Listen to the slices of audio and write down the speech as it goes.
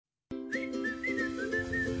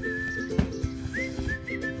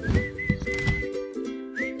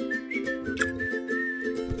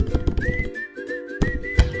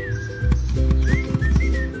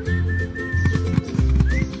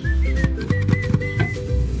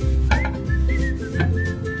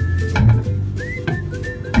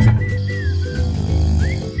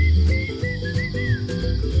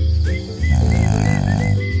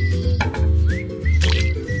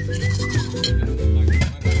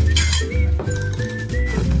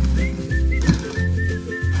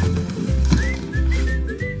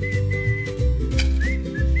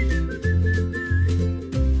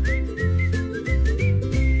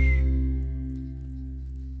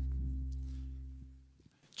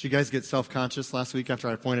Did you guys get self-conscious last week after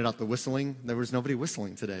I pointed out the whistling? There was nobody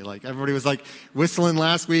whistling today. Like, everybody was like whistling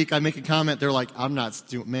last week. I make a comment. They're like, I'm not,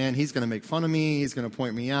 man, he's going to make fun of me. He's going to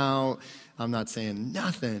point me out. I'm not saying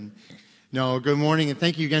nothing. No, good morning. And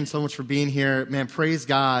thank you again so much for being here. Man, praise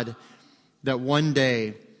God that one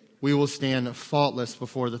day we will stand faultless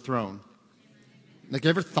before the throne. Like, you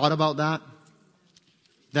ever thought about that?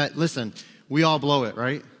 That, listen, we all blow it,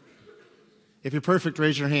 right? If you're perfect,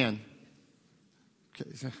 raise your hand.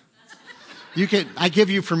 Okay. You can, I give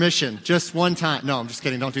you permission just one time. No, I'm just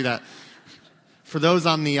kidding. Don't do that. For those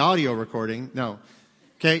on the audio recording, no.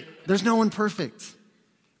 Okay. There's no one perfect,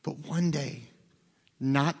 but one day,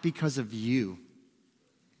 not because of you,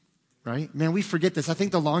 right? Man, we forget this. I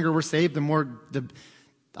think the longer we're saved, the more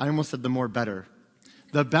better.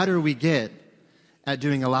 The better we get at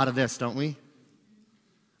doing a lot of this, don't we?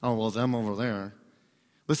 Oh, well, them over there.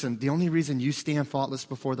 Listen, the only reason you stand faultless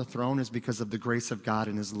before the throne is because of the grace of God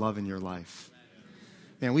and His love in your life.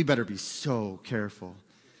 Man, we better be so careful.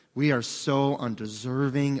 We are so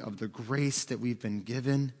undeserving of the grace that we've been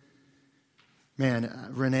given.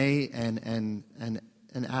 Man, Renee and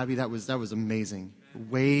Abby, that was amazing.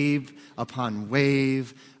 Wave upon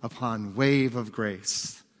wave upon wave of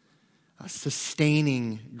grace. A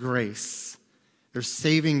sustaining grace. There's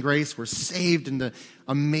saving grace. We're saved in the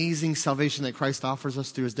amazing salvation that Christ offers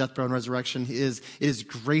us through His death, burial, and resurrection. It is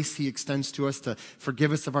grace He extends to us to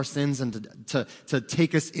forgive us of our sins and to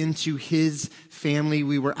take us into His family.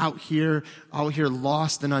 We were out here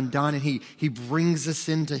lost and undone, and He brings us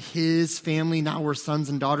into His family. Now we're sons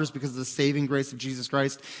and daughters because of the saving grace of Jesus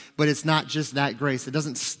Christ. But it's not just that grace. It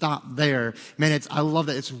doesn't stop there. Man, I love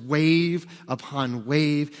that. It's wave upon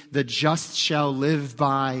wave. The just shall live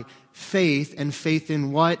by faith, and faith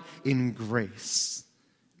in what? In grace.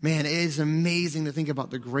 Man, it is amazing to think about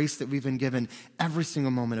the grace that we've been given every single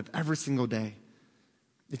moment of every single day.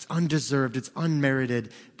 It's undeserved, it's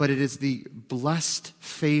unmerited, but it is the blessed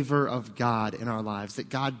favor of God in our lives that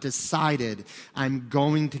God decided, I'm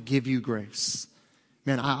going to give you grace.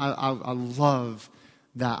 Man, I love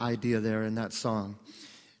that idea there in that song.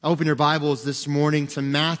 Open your Bibles this morning to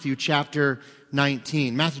Matthew chapter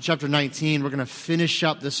 19. Matthew chapter 19, we're going to finish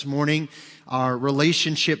up this morning our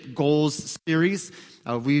relationship goals series.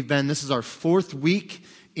 This is our fourth week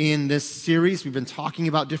in this series. We've been talking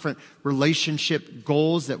about different relationship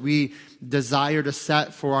goals that we desire to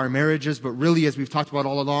set for our marriages, but really, as we've talked about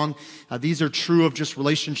all along, these are true of just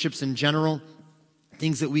relationships in general.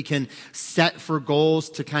 Things that we can set for goals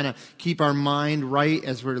to kind of keep our mind right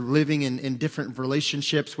as we're living in different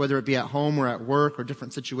relationships, whether it be at home or at work or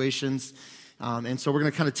different situations. And so we're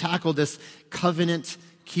going to kind of tackle this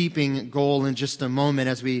covenant-keeping goal in just a moment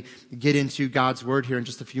as we get into God's Word here in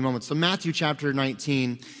just a few moments. So Matthew chapter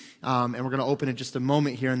 19, and we're going to open in just a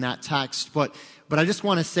moment here in that text. But I just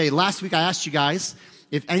want to say, last week I asked you guys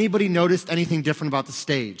if anybody noticed anything different about the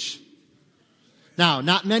stage. Now,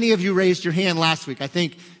 not many of you raised your hand last week. I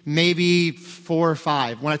think maybe 4 or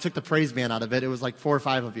 5. When I took the praise band out of it, it was like 4 or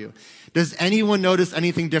 5 of you. Does anyone notice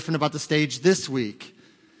anything different about the stage this week?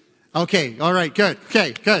 Okay, all right, good.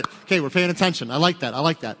 Okay, good. Okay, we're paying attention. I like that,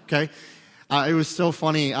 okay? It was so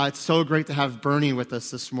funny. It's so great to have Bernie with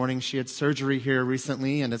us this morning. She had surgery here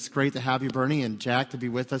recently, and it's great to have you, Bernie, and Jack to be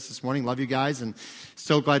with us this morning. Love you guys, and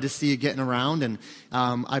so glad to see you getting around. And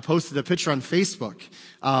I posted a picture on Facebook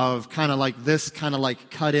of kind of like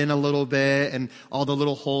cut in a little bit and all the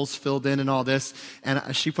little holes filled in and all this.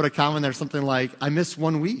 And she put a comment there, something like, I missed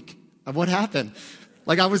 1 week. What happened?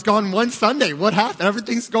 Like, I was gone one Sunday. What happened?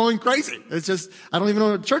 Everything's going crazy. It's just, I don't even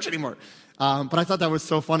know church anymore. But I thought that was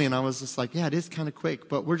so funny, and I was just like, yeah, it is kind of quick.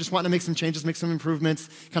 But we're just wanting to make some changes, make some improvements,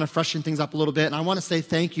 kind of freshen things up a little bit. And I want to say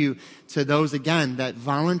thank you to those, again, that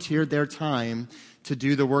volunteered their time to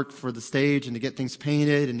do the work for the stage and to get things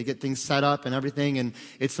painted and to get things set up and everything. And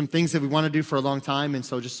it's some things that we want to do for a long time, and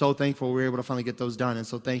so just so thankful we were able to finally get those done. And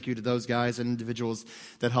so thank you to those guys and individuals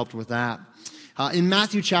that helped with that. In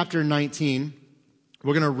Matthew chapter 19,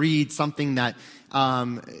 we're going to read something that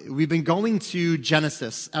we've been going to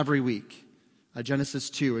Genesis every week, Genesis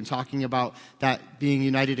 2, and talking about that being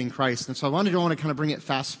united in Christ. And so I want to kind of bring it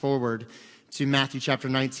fast forward to Matthew chapter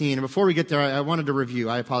 19. And before we get there, I wanted to review.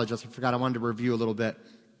 I apologize. I forgot. I wanted to review a little bit.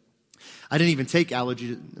 I didn't even take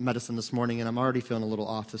allergy medicine this morning, and I'm already feeling a little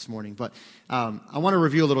off this morning. But I want to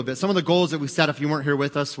review a little bit. Some of the goals that we set, if you weren't here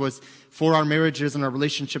with us, was for our marriages and our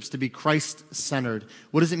relationships to be Christ-centered.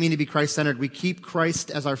 What does it mean to be Christ-centered? We keep Christ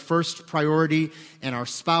as our first priority, and our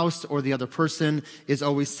spouse or the other person is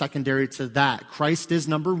always secondary to that. Christ is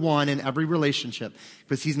number one in every relationship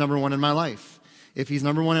because He's number one in my life. if he's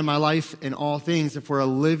number one in my life in all things, if we're a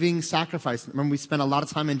living sacrifice. Remember, we spent a lot of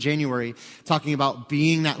time in January talking about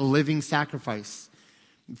being that living sacrifice,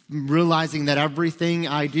 realizing that everything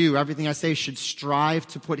I do, everything I say should strive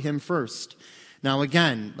to put him first. Now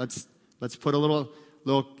again, let's put a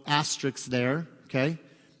little asterisk there, okay?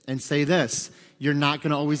 And say this, you're not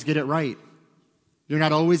going to always get it right. You're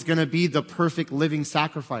not always going to be the perfect living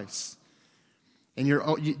sacrifice. And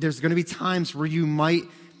there's going to be times where you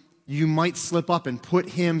might slip up and put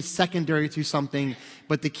him secondary to something,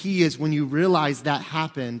 but the key is when you realize that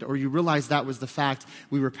happened, or you realize that was the fact,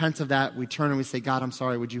 we repent of that, we turn and we say, God, I'm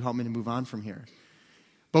sorry, would you help me to move on from here?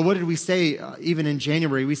 But what did we say even in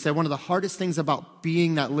January? We said one of the hardest things about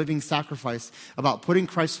being that living sacrifice, about putting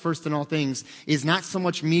Christ first in all things, is not so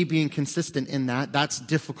much me being consistent in that. That's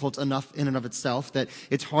difficult enough in and of itself, that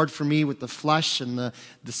it's hard for me with the flesh and the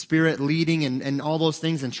spirit leading and all those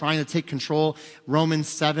things and trying to take control. Romans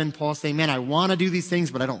 7, Paul saying, man, I want to do these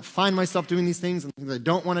things, but I don't find myself doing these things. And things I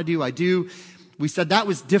don't want to do, I do. We said that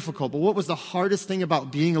was difficult, but what was the hardest thing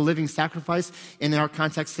about being a living sacrifice in our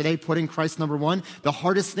context today, putting Christ number one? The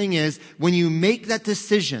hardest thing is when you make that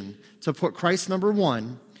decision to put Christ number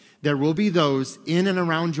one, there will be those in and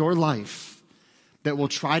around your life that will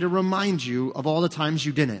try to remind you of all the times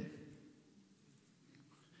you didn't.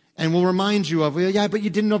 And will remind you of, well, yeah, but you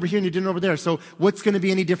didn't over here and you didn't over there. So what's going to be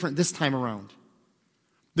any different this time around?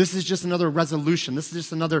 This is just another resolution. This is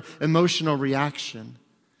just another emotional reaction.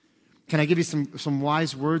 Can I give you some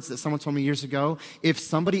wise words that someone told me years ago? If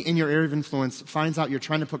somebody in your area of influence finds out you're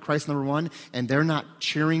trying to put Christ number one and they're not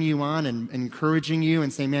cheering you on and encouraging you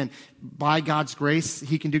and saying, man, by God's grace,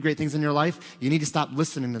 he can do great things in your life, you need to stop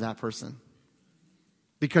listening to that person.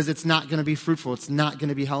 Because it's not going to be fruitful. It's not going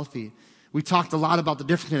to be healthy. We talked a lot about the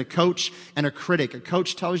difference between a coach and a critic. A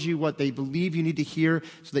coach tells you what they believe you need to hear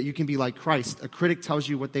so that you can be like Christ. A critic tells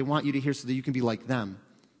you what they want you to hear so that you can be like them.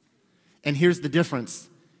 And here's the difference.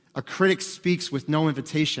 A critic speaks with no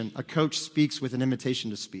invitation. A coach speaks with an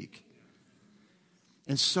invitation to speak.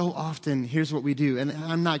 And so often, here's what we do. And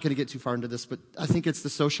I'm not going to get too far into this, but I think it's the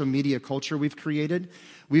social media culture we've created.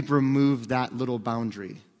 We've removed that little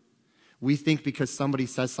boundary. We think because somebody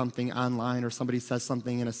says something online or somebody says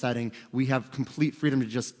something in a setting, we have complete freedom to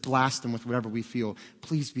just blast them with whatever we feel.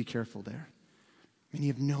 Please be careful there. I mean,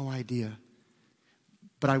 you have no idea.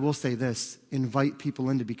 But I will say this, invite people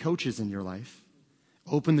in to be coaches in your life.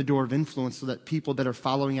 Open the door of influence so that people that are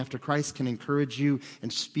following after Christ can encourage you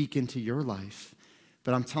and speak into your life.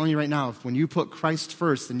 But I'm telling you right now, if when you put Christ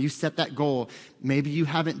first and you set that goal, maybe you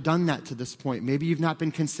haven't done that to this point. Maybe you've not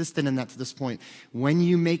been consistent in that to this point. When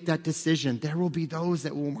you make that decision, there will be those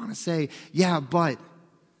that will want to say, yeah, but.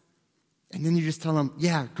 And then you just tell them,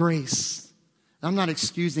 yeah, grace. I'm not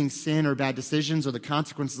excusing sin or bad decisions or the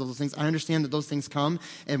consequences of those things. I understand that those things come,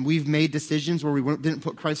 and we've made decisions where we didn't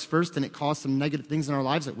put Christ first, and it caused some negative things in our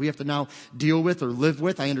lives that we have to now deal with or live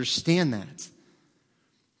with. I understand that.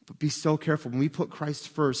 But be so careful. When we put Christ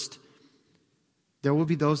first, there will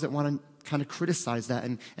be those that want to kind of criticize that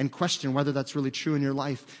and question whether that's really true in your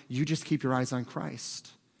life. You just keep your eyes on Christ.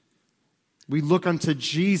 We look unto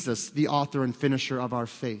Jesus, the author and finisher of our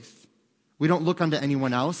faith. We don't look unto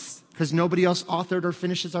anyone else because nobody else authored or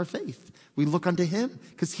finishes our faith. We look unto him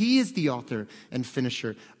because he is the author and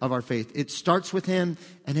finisher of our faith. It starts with him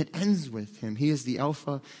and it ends with him. He is the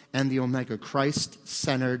Alpha and the Omega,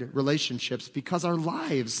 Christ-centered relationships because our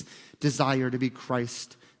lives desire to be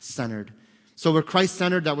Christ-centered. So we're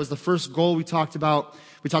Christ-centered. That was the first goal we talked about.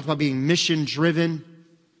 We talked about being mission-driven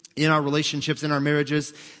in our relationships, in our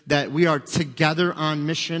marriages, that we are together on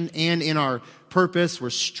mission and in our purpose. We're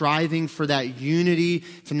striving for that unity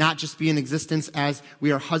to not just be in existence as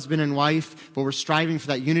we are husband and wife, but we're striving for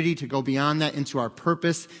that unity to go beyond that into our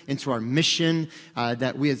purpose, into our mission,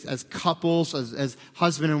 that we as couples, as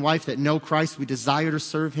husband and wife that know Christ, we desire to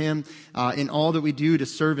serve him in all that we do, to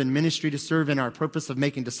serve in ministry, to serve in our purpose of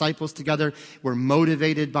making disciples together. We're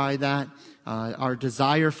motivated by that. Our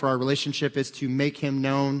desire for our relationship is to make him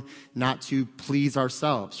known, not to please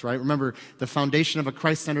ourselves, right? Remember, the foundation of a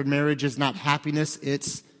Christ-centered marriage is not happiness,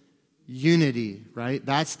 it's unity, right?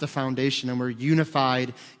 That's the foundation, and we're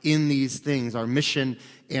unified in these things, our mission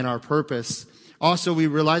and our purpose. Also, we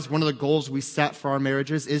realize one of the goals we set for our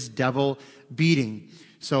marriages is devil beating.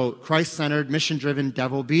 So, Christ-centered, mission-driven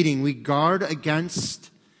devil beating. We guard against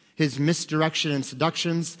his misdirection and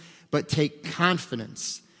seductions, but take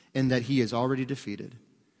confidence in that he is already defeated.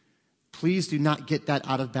 Please do not get that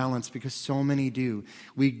out of balance because so many do.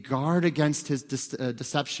 We guard against his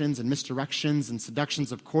deceptions and misdirections and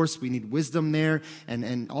seductions. Of course, we need wisdom there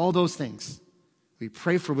and all those things. We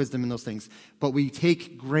pray for wisdom in those things. But we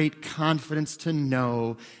take great confidence to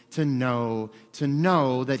know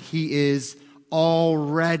that he is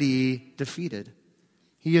already defeated.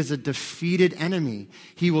 He is a defeated enemy.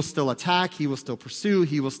 He will still attack. He will still pursue.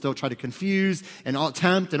 He will still try to confuse and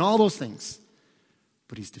tempt and all those things.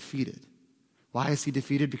 But he's defeated. Why is he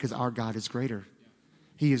defeated? Because our God is greater.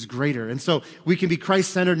 He is greater. And so we can be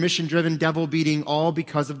Christ-centered, mission-driven, devil-beating, all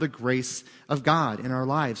because of the grace of God in our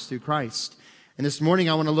lives through Christ. And this morning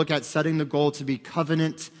I want to look at setting the goal to be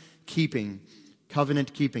covenant-keeping.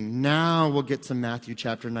 Covenant-keeping. Now we'll get to Matthew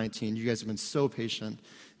chapter 19. You guys have been so patient.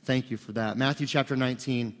 Thank you for that. Matthew chapter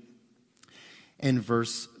 19 and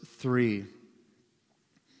verse 3.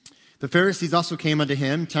 The Pharisees also came unto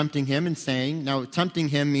him, tempting him and saying, now tempting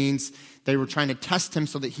him means they were trying to test him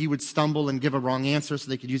so that he would stumble and give a wrong answer so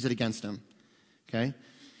they could use it against him. Okay?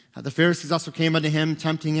 The Pharisees also came unto him,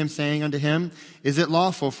 tempting him, saying unto him, is it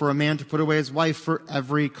lawful for a man to put away his wife for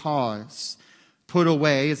every cause? Put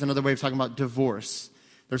away is another way of talking about divorce.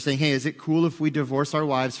 They're saying, hey, is it cool if we divorce our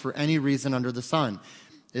wives for any reason under the sun?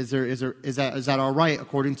 Is that all right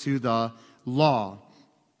according to the law?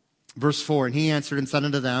 Verse 4, and he answered and said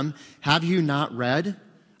unto them, have you not read?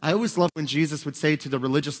 I always love when Jesus would say to the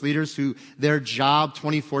religious leaders who their job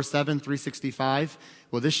 24/7, 365.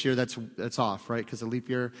 Well, this year that's off, right? Because a leap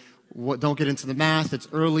year. Don't get into the math. It's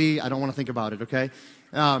early. I don't want to think about it, okay?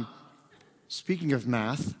 Speaking of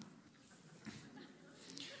math,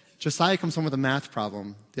 Josiah comes home with a math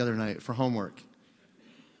problem the other night for homework.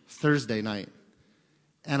 Thursday night.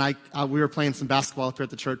 And we were playing some basketball up here at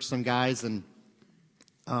the church, some guys, and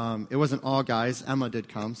it wasn't all guys. Emma did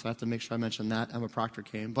come, so I have to make sure I mention that. Emma Proctor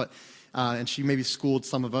came, and she maybe schooled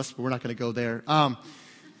some of us, but we're not going to go there.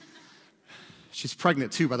 She's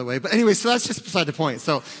pregnant too, by the way. But anyway, so that's just beside the point.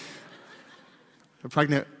 So a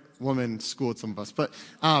pregnant woman schooled some of us, but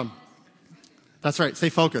that's right. Stay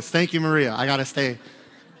focused. Thank you, Maria. I got to stay.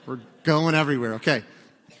 We're going everywhere. Okay.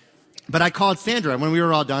 But I called Sandra when we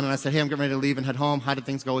were all done, and I said, hey, I'm getting ready to leave and head home. How did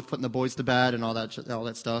things go with putting the boys to bed and all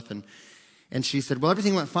that stuff? And she said, well,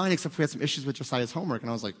 everything went fine except we had some issues with Josiah's homework. And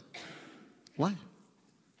I was like, what?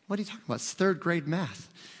 What are you talking about? It's third grade math.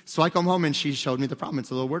 So I come home, and she showed me the problem. It's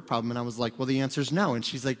a little word problem. And I was like, well, the answer is no. And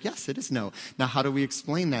she's like, yes, it is no. Now, how do we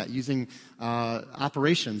explain that using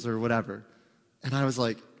operations or whatever? And I was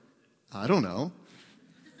like, I don't know.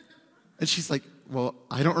 And she's like, well,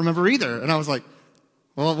 I don't remember either. And I was like,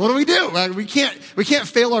 well, what do we do? Like, we can't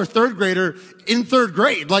fail our third grader in third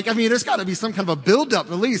grade. Like, I mean, there's got to be some kind of a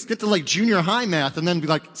build-up at least. Get to like junior high math and then be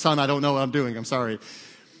like, son, I don't know what I'm doing. I'm sorry.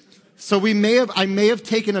 So I may have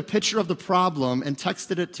taken a picture of the problem and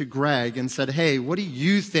texted it to Greg and said, hey, what do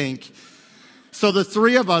you think? So the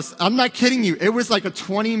three of us, I'm not kidding you, it was like a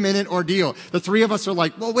 20-minute ordeal. The three of us are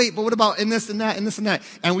like, well, wait, but what about in this and that and this and that?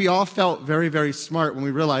 And we all felt very, very smart when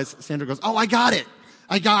we realized Sandra goes, oh, I got it.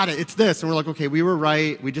 It's this. And we're like, okay, we were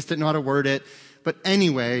right. We just didn't know how to word it. But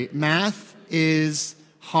anyway, math is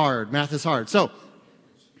hard. Math is hard. So,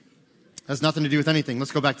 has nothing to do with anything.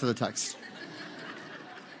 Let's go back to the text.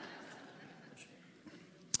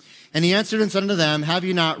 And he answered and said unto them, have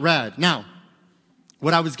you not read? Now,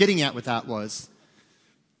 what I was getting at with that was,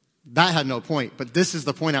 that had no point, but this is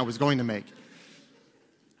the point I was going to make.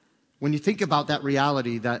 When you think about that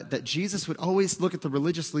reality, that Jesus would always look at the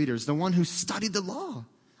religious leaders, the one who studied the law.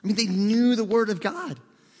 I mean, they knew the word of God.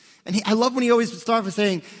 And I love when he always would start with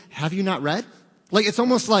saying, have you not read? Like, it's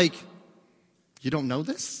almost like, you don't know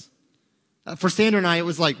this? For Sandra and I, it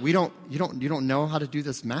was like, you don't know how to do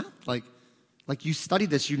this math? Like you studied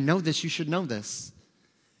this, you know this, you should know this.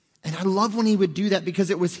 And I love when he would do that because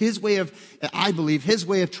it was his way of, I believe, his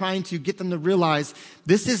way of trying to get them to realize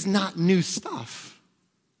this is not new stuff.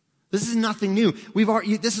 This is nothing new.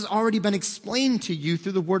 This has already been explained to you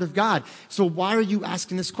through the Word of God. So why are you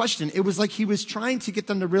asking this question? It was like he was trying to get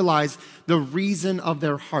them to realize the reason of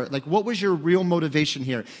their heart. Like, what was your real motivation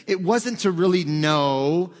here? It wasn't to really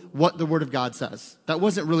know what the Word of God says. That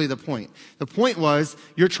wasn't really the point. The point was,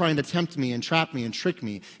 you're trying to tempt me and trap me and trick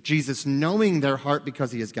me. Jesus, knowing their heart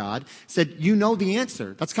because he is God, said, you know the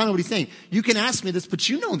answer. That's kind of what he's saying. You can ask me this, but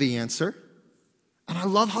you know the answer. And I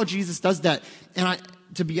love how Jesus does that. And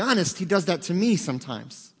to be honest, he does that to me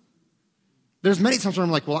sometimes. There's many times where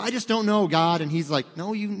I'm like, well, I just don't know God. And he's like,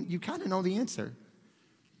 no, you kind of know the answer.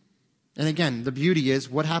 And again, the beauty is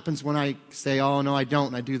what happens when I say, oh, no, I don't.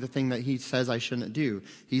 And I do the thing that he says I shouldn't do.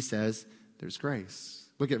 He says, there's grace.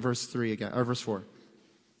 Look at verse 3 again, or verse 4.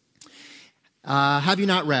 Have you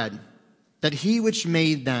not read that he which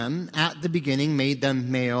made them at the beginning made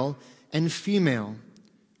them male and female?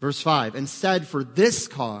 Verse 5, and said, for this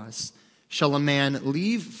cause shall a man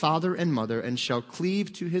leave father and mother, and shall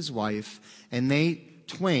cleave to his wife, and they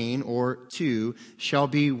twain, or two, shall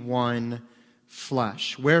be one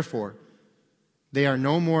flesh. Wherefore, they are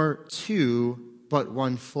no more two, but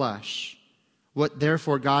one flesh. What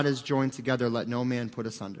therefore God has joined together, let no man put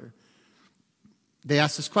asunder. They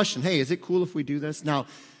asked this question, hey, is it cool if we do this? Now,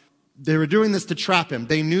 they were doing this to trap him.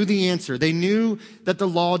 They knew the answer. They knew that the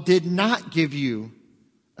law did not give you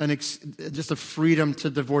just a freedom to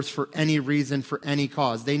divorce for any reason, for any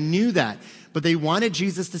cause. They knew that. But they wanted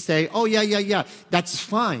Jesus to say, oh, yeah, that's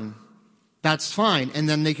fine. That's fine. And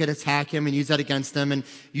then they could attack him and use that against him, and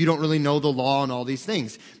you don't really know the law and all these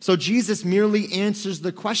things. So Jesus merely answers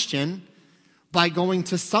the question by going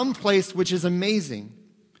to some place which is amazing.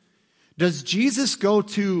 Does Jesus go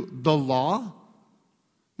to the law?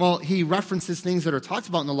 Well, he references things that are talked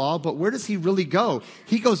about in the law, but where does he really go?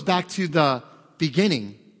 He goes back to the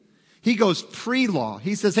beginning. He goes pre-law.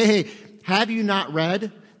 He says, hey, have you not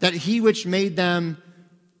read that he which made them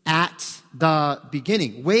at the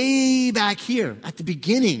beginning, way back here at the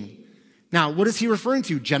beginning? Now, what is he referring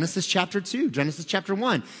to? Genesis chapter 2, Genesis chapter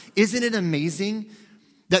 1. Isn't it amazing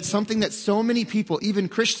that something that so many people, even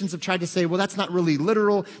Christians, have tried to say, well, that's not really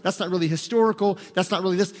literal, that's not really historical, that's not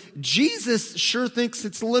really this. Jesus sure thinks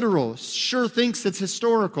it's literal, sure thinks it's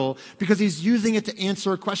historical, because he's using it to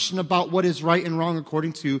answer a question about what is right and wrong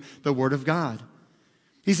according to the Word of God.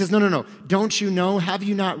 He says, no, don't you know? Have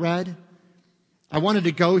you not read? I wanted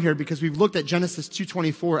to go here because we've looked at Genesis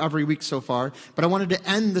 2:24 every week so far, but I wanted to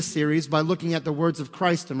end the series by looking at the words of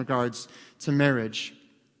Christ in regards to marriage.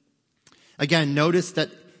 Again, notice that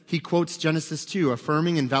he quotes Genesis 2,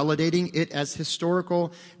 affirming and validating it as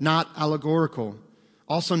historical, not allegorical.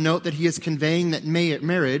 Also note that he is conveying that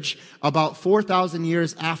marriage, about 4,000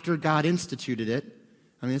 years after God instituted it,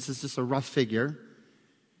 I mean, this is just a rough figure,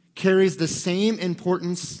 carries the same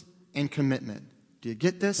importance and commitment. Do you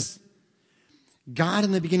get this? God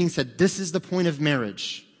in the beginning said, this is the point of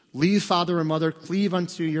marriage. Leave father and mother, cleave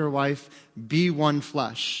unto your wife, be one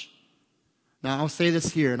flesh. Now, I'll say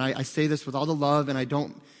this here, and I say this with all the love, and I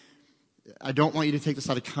don't want you to take this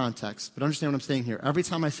out of context, but understand what I'm saying here. Every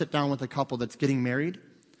time I sit down with a couple that's getting married,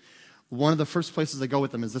 one of the first places I go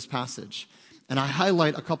with them is this passage. And I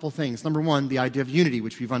highlight a couple things. Number one, the idea of unity,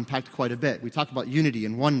 which we've unpacked quite a bit. We talk about unity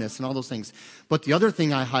and oneness and all those things. But the other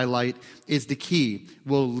thing I highlight is the key.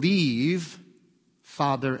 We'll leave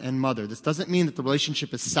father and mother. This doesn't mean that the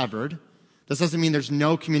relationship is severed. This doesn't mean there's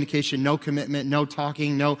no communication, no commitment, no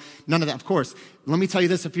talking, none of that. Of course, let me tell you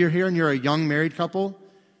this. If you're here and you're a young married couple,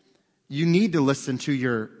 you need to listen to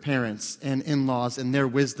your parents and in-laws and their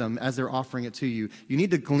wisdom as they're offering it to you. You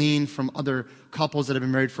need to glean from other couples that have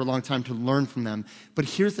been married for a long time to learn from them. But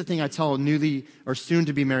here's the thing I tell newly or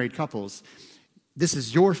soon-to-be married couples. This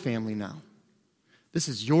is your family now. This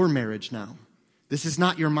is your marriage now. This is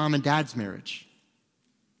not your mom and dad's marriage.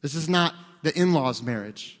 This is not the in-laws'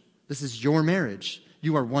 marriage. This is your marriage.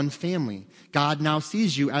 You are one family. God now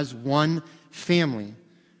sees you as one family.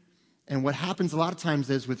 And what happens a lot of times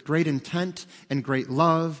is with great intent and great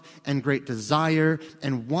love and great desire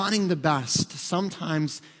and wanting the best,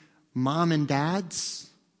 sometimes mom and dads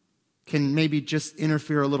can maybe just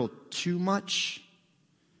interfere a little too much,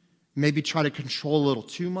 maybe try to control a little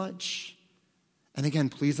too much. And again,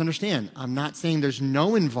 please understand, I'm not saying there's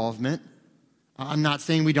no involvement. I'm not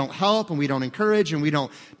saying we don't help and we don't encourage and we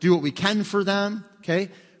don't do what we can for them, okay?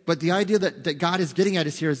 But the idea that God is getting at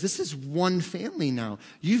us here is this is one family now.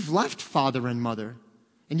 You've left father and mother,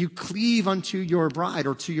 and you cleave unto your bride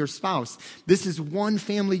or to your spouse. This is one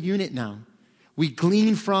family unit now. We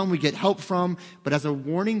glean from, we get help from, but as a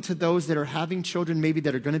warning to those that are having children, maybe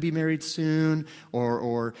that are going to be married soon,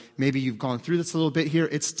 or maybe you've gone through this a little bit here,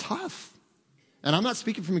 it's tough. And I'm not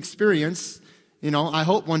speaking from experience. I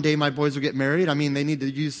hope one day my boys will get married. I mean, they need to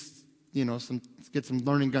use, get some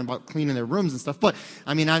learning done about cleaning their rooms and stuff. But,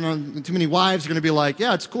 I mean, I know too many wives are going to be like,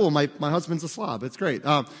 yeah, it's cool. My husband's a slob. It's great.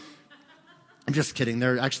 I'm just kidding.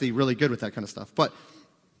 They're actually really good with that kind of stuff. But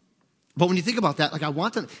when you think about that, like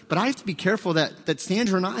I have to be careful that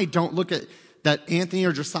Sandra and I don't look at that Anthony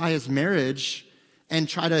or Josiah's marriage and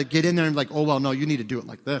try to get in there and like, oh, well, no, you need to do it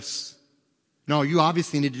like this. No, you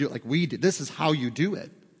obviously need to do it like we did. This is how you do it.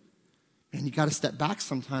 And you got to step back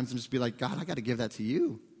sometimes and just be like, God, I got to give that to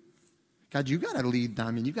you. God, you got to lead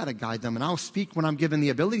them and you got to guide them. And I'll speak when I'm given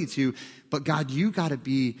the ability to, but God, you got to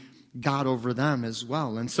be God over them as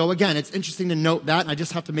well. And so again, it's interesting to note that. And I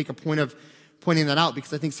just have to make a point of pointing that out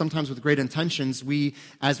because I think sometimes with great intentions, we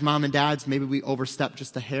as mom and dads, maybe we overstep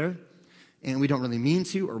just a hair and we don't really mean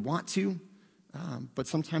to or want to. But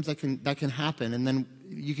sometimes that can happen, and then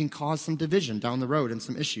you can cause some division down the road and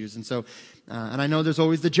some issues. And so, and I know there's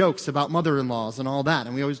always the jokes about mother-in-laws and all that,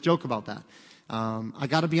 and we always joke about that. I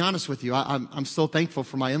got to be honest with you. I'm so thankful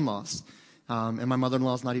for my in-laws. And my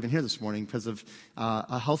mother-in-law is not even here this morning because of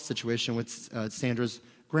a health situation with Sandra's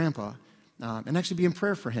grandpa. And actually be in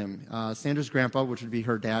prayer for him. Sandra's grandpa, which would be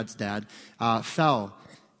her dad's dad, fell.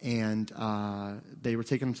 And they were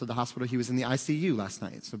taking him to the hospital. He was in the ICU last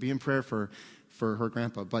night. So be in prayer for her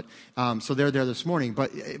grandpa. But so they're there this morning.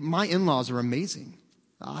 But my in-laws are amazing.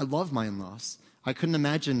 I love my in-laws. I couldn't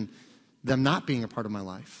imagine them not being a part of my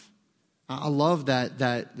life. I love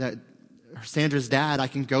that Sandra's dad I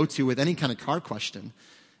can go to with any kind of car question.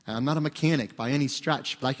 I'm not a mechanic by any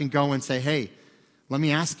stretch, but I can go and say, hey, let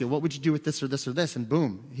me ask you, what would you do with this or this or this? And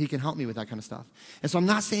boom, he can help me with that kind of stuff. And so I'm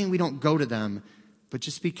not saying we don't go to them, but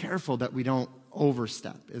just be careful that we don't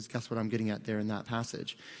overstep, is guess what I'm getting at there in that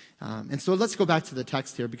passage. And so let's go back to the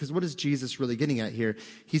text here, because what is Jesus really getting at here?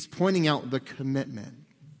 He's pointing out the commitment.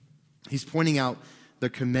 He's pointing out the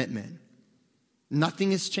commitment.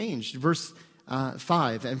 Nothing has changed. Verse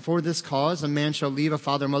 5, and for this cause a man shall leave a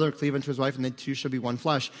father and mother, cleave unto his wife, and the two shall be one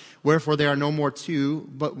flesh. Wherefore they are no more two,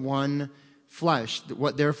 but one flesh.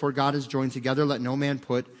 What therefore God has joined together, let no man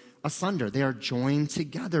put asunder. They are joined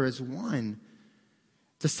together as one.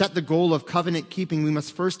 To set the goal of covenant keeping, we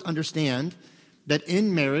must first understand that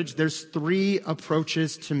in marriage, there's three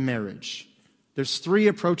approaches to marriage. There's three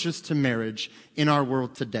approaches to marriage in our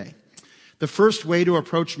world today. The first way to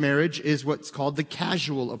approach marriage is what's called the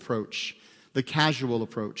casual approach. The casual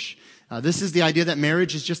approach. This is the idea that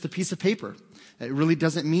marriage is just a piece of paper. It really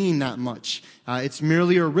doesn't mean that much. It's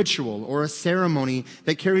merely a ritual or a ceremony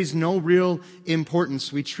that carries no real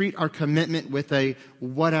importance. We treat our commitment with a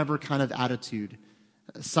whatever kind of attitude.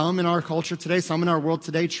 Some in our culture today, some in our world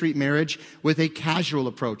today treat marriage with a casual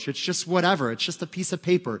approach. It's just whatever. It's just a piece of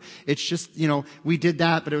paper. It's just, we did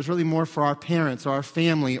that, but it was really more for our parents or our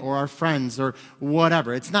family or our friends or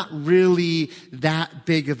whatever. It's not really that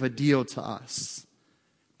big of a deal to us.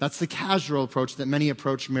 That's the casual approach that many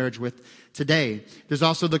approach marriage with today. There's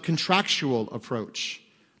also the contractual approach.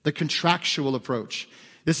 The contractual approach.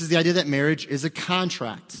 This is the idea that marriage is a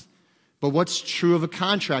contract. But what's true of a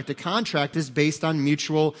contract? A contract is based on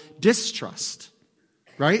mutual distrust,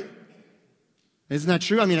 right? Isn't that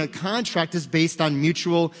true? I mean, a contract is based on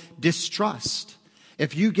mutual distrust.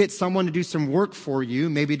 If you get someone to do some work for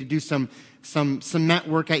you, maybe to do some cement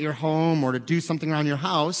work at your home or to do something around your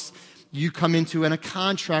house, you come into a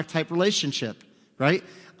contract type relationship, right?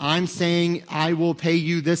 I'm saying I will pay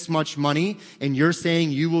you this much money, and you're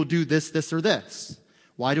saying you will do this, this, or this.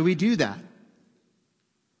 Why do we do that?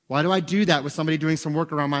 Why do I do that with somebody doing some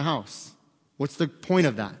work around my house? What's the point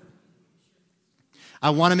of that? I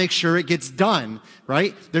want to make sure it gets done,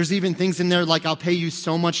 right? There's even things in there like I'll pay you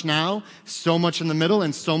so much now, so much in the middle,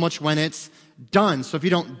 and so much when it's done. So if you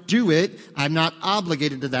don't do it, I'm not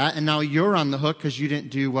obligated to that, and now you're on the hook because you didn't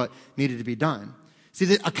do what needed to be done.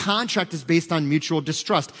 See, a contract is based on mutual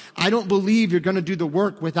distrust. I don't believe you're going to do the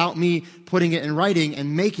work without me putting it in writing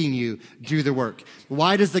and making you do the work.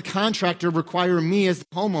 Why does the contractor require me as the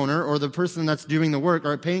homeowner or the person that's doing the work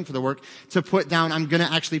or paying for the work to put down, I'm going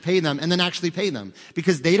to actually pay them and then actually pay them?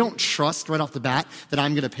 Because they don't trust right off the bat that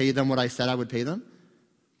I'm going to pay them what I said I would pay them.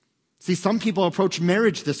 See, some people approach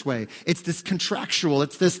marriage this way. It's this contractual.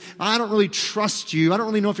 It's this, I don't really trust you. I don't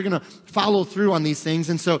really know if you're going to follow through on these things.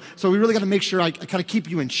 And so we really got to make sure I kind of keep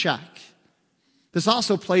you in check. This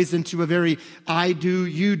also plays into a very I do,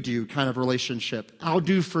 you do kind of relationship. I'll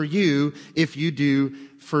do for you if you do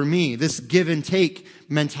for me. This give and take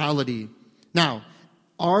mentality. Now,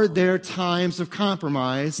 are there times of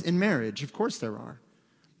compromise in marriage? Of course there are.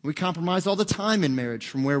 We compromise all the time in marriage,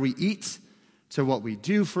 from where we eat to what we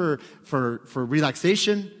do for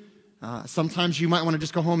relaxation. Sometimes you might want to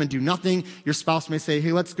just go home and do nothing. Your spouse may say,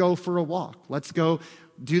 hey, let's go for a walk. Let's go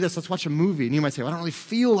do this. Let's watch a movie. And you might say, well, I don't really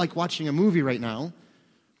feel like watching a movie right now.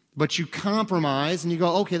 But you compromise and you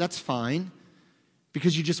go, okay, that's fine.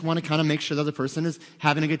 Because you just want to kind of make sure the other person is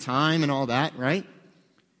having a good time and all that, right?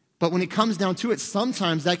 But when it comes down to it,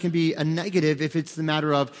 sometimes that can be a negative if it's the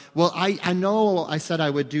matter of, well, I know I said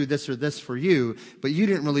I would do this or this for you, but you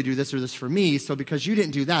didn't really do this or this for me, so because you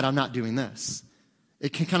didn't do that, I'm not doing this.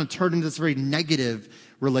 It can kind of turn into this very negative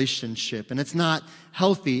relationship, and it's not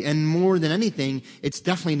healthy, and more than anything, it's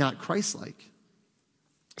definitely not Christ-like.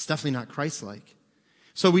 It's definitely not Christ-like.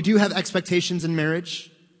 So we do have expectations in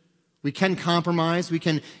marriage. We can compromise. We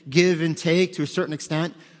can give and take to a certain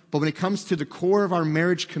extent. But when it comes to the core of our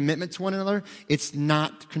marriage commitment to one another, it's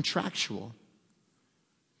not contractual.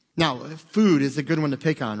 Now, food is a good one to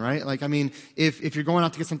pick on, right? Like, I mean, if you're going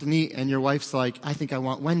out to get something to eat and your wife's like, I think I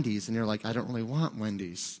want Wendy's, and you're like, I don't really want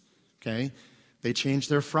Wendy's, okay? They changed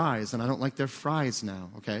their fries, and I don't like their fries now,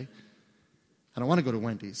 okay? I don't want to go to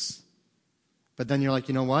Wendy's. But then you're like,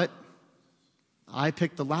 you know what? I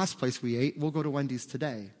picked the last place we ate. We'll go to Wendy's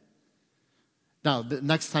today. Now, the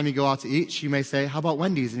next time you go out to eat, she may say, how about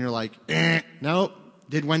Wendy's? And you're like, nope,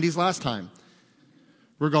 did Wendy's last time.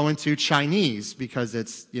 We're going to Chinese because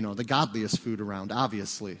it's, the godliest food around,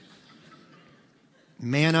 obviously.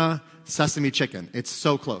 Manna, sesame chicken. It's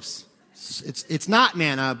so close. It's not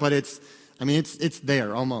manna, but it's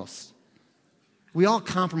there almost. We all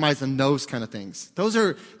compromise on those kind of things. Those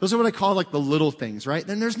are what I call like the little things, right?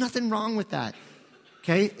 And there's nothing wrong with that.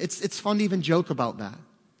 Okay? It's fun to even joke about that.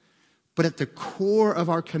 But at the core of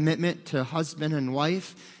our commitment to husband and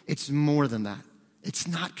wife, it's more than that. It's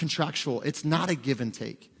not contractual. It's not a give and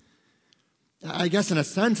take. I guess in a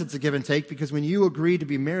sense it's a give and take because when you agree to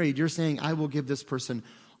be married, you're saying, I will give this person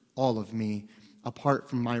all of me apart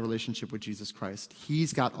from my relationship with Jesus Christ.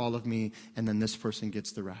 He's got all of me, and then this person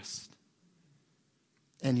gets the rest.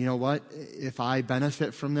 And you know what? If I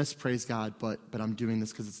benefit from this, praise God, but I'm doing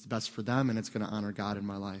this because it's the best for them and it's going to honor God in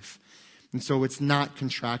my life. And so it's not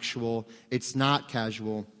contractual. It's not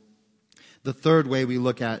casual. The third way we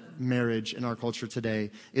look at marriage in our culture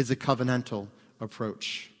today is a covenantal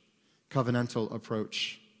approach. Covenantal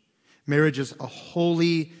approach. Marriage is a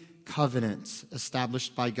holy covenant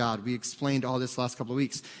established by God. We explained all this last couple of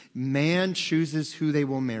weeks. Man chooses who they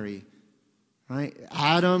will marry. Right?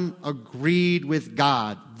 Adam agreed with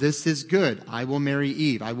God. This is good. I will marry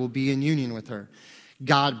Eve. I will be in union with her.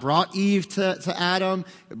 God brought Eve to Adam,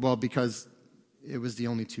 because it was the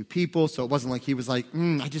only two people, so it wasn't like he was like,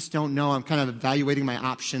 I just don't know. I'm kind of evaluating my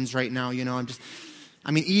options right now.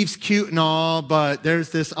 Eve's cute and all, but there's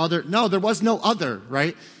this other. No, there was no other,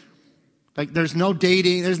 right? Like there's no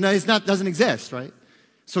dating. Doesn't exist, right?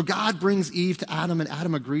 So God brings Eve to Adam, and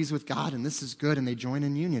Adam agrees with God, and this is good, and they join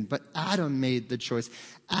in union. But Adam made the choice.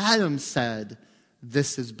 Adam said,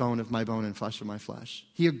 this is bone of my bone and flesh of my flesh.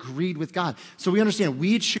 He agreed with God. So we understand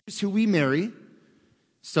we choose who we marry.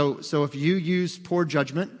 So if you use poor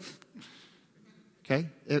judgment, okay,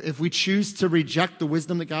 if we choose to reject the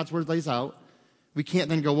wisdom that God's word lays out, we can't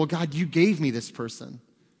then go, well, God, you gave me this person.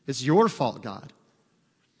 It's your fault, God.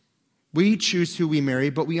 We choose who we marry,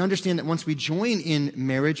 but we understand that once we join in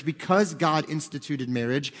marriage, because God instituted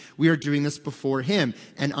marriage, we are doing this before Him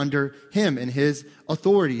and under Him and His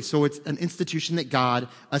authority. So it's an institution that God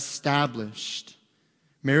established.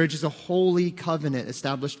 Marriage is a holy covenant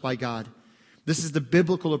established by God. This is the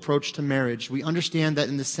biblical approach to marriage. We understand that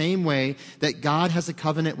in the same way that God has a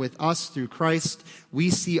covenant with us through Christ, we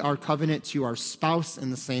see our covenant to our spouse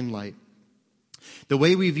in the same light. The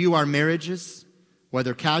way we view our marriages,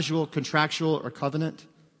 whether casual, contractual, or covenant,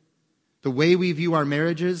 the way we view our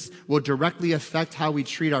marriages will directly affect how we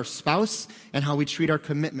treat our spouse and how we treat our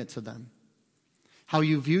commitment to them. How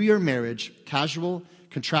you view your marriage, casual,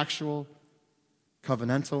 contractual,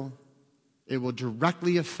 covenantal, it will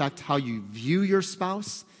directly affect how you view your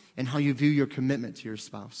spouse and how you view your commitment to your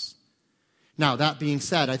spouse. Now, that being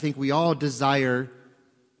said, I think we all desire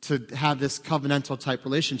to have this covenantal type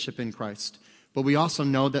relationship in Christ. But we also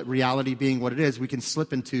know that reality being what it is, we can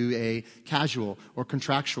slip into a casual or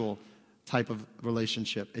contractual type of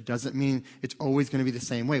relationship. It doesn't mean it's always going to be the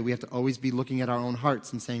same way. We have to always be looking at our own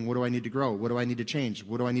hearts and saying, what do I need to grow? What do I need to change?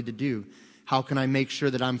 What do I need to do? How can I make sure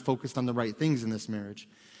that I'm focused on the right things in this marriage?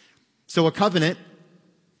 So a covenant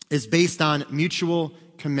is based on mutual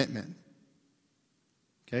commitment.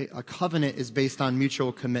 Okay? A covenant is based on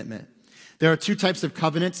mutual commitment. There are two types of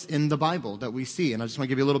covenants in the Bible that we see, and I just want to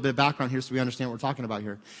give you a little bit of background here so we understand what we're talking about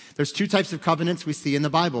here. There's two types of covenants we see in the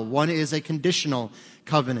Bible. One is a conditional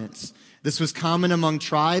covenant. This was common among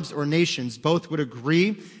tribes or nations. Both would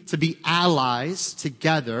agree to be allies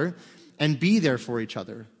together and be there for each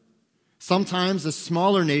other. Sometimes a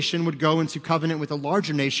smaller nation would go into covenant with a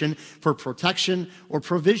larger nation for protection or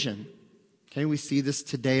provision. Okay, we see this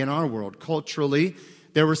today in our world. Culturally,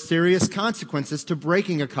 there were serious consequences to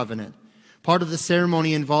breaking a covenant. Part of the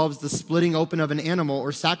ceremony involves the splitting open of an animal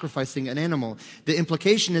or sacrificing an animal. The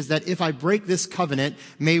implication is that if I break this covenant,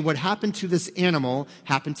 may what happened to this animal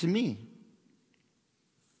happen to me.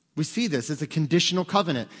 We see this as a conditional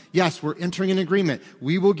covenant. Yes, we're entering an agreement.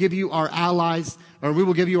 We will give you our allies, or we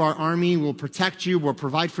will give you our army. We'll protect you. We'll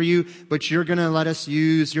provide for you. But you're going to let us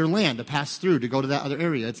use your land to pass through, to go to that other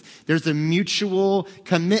area. There's a mutual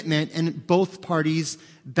commitment, and both parties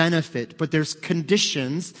benefit. But there's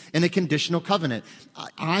conditions in a conditional covenant.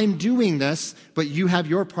 I'm doing this, but you have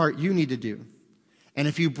your part you need to do. And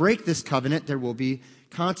if you break this covenant, there will be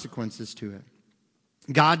consequences to it.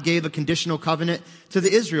 God gave a conditional covenant to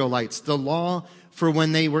the Israelites, the law for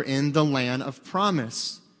when they were in the land of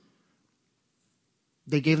promise.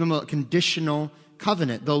 They gave them a conditional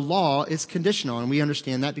covenant. The law is conditional, and we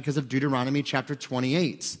understand that because of Deuteronomy chapter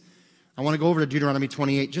 28. I want to go over to Deuteronomy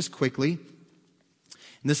 28 just quickly.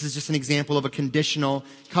 And this is just an example of a conditional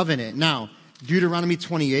covenant. Now, Deuteronomy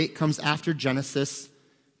 28 comes after Genesis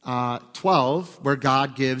 12, where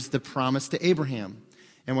God gives the promise to Abraham.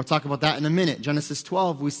 And we'll talk about that in a minute. Genesis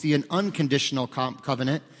 12, we see an unconditional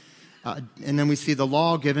covenant. And then we see the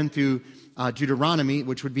law given through Deuteronomy,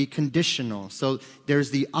 which would be conditional. So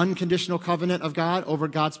there's the unconditional covenant of God over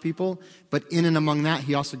God's people. But in and among that,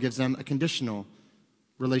 he also gives them a conditional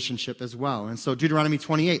relationship as well. And so Deuteronomy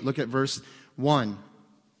 28, look at verse 1.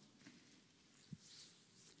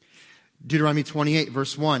 Deuteronomy 28,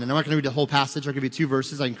 verse 1. And I'm not going to read the whole passage. I'll give you 2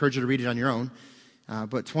 verses. I encourage you to read it on your own.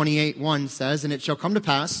 But 28:1 says, "And it shall come to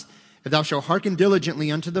pass, if thou shalt hearken diligently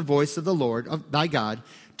unto the voice of the Lord of thy God,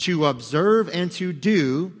 to observe and to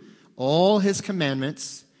do all his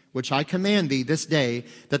commandments, which I command thee this day,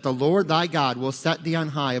 that the Lord thy God will set thee on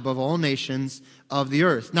high above all nations of the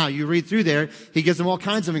earth." Now, you read through there, he gives them all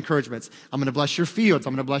kinds of encouragements. I'm going to bless your fields.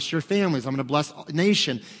 I'm going to bless your families. I'm going to bless a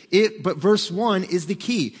nation. But verse 1 is the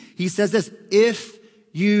key. He says this, if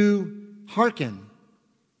you hearken.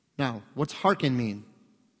 Now, what's hearken mean?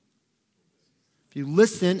 If you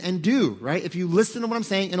listen and do, right? If you listen to what I'm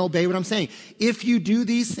saying and obey what I'm saying. If you do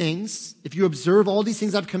these things, if you observe all these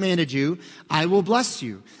things I've commanded you, I will bless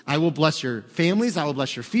you. I will bless your families. I will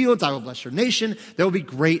bless your fields. I will bless your nation. There will be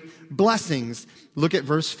great blessings. Look at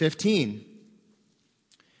verse 15.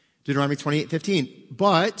 Deuteronomy 28:15.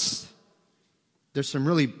 But there's some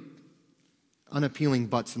really unappealing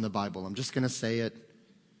buts in the Bible. I'm just going to say it.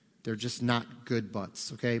 They're just not good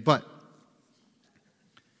buts, okay? But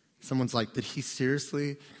someone's like, did he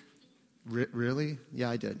seriously? Really?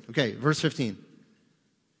 Yeah, I did. Okay, verse 15.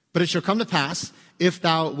 "But it shall come to pass, if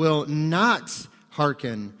thou wilt not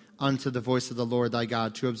hearken unto the voice of the Lord thy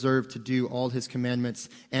God, to observe to do all his commandments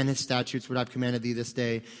and his statutes which I've commanded thee this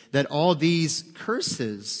day, that all these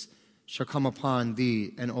curses shall come upon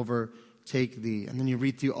thee and overtake thee." And then you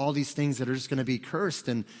read through all these things that are just going to be cursed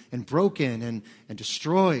and broken and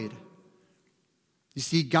destroyed. You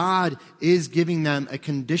see, God is giving them a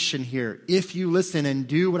condition here. If you listen and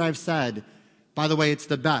do what I've said, by the way, it's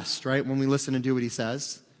the best, right? When we listen and do what he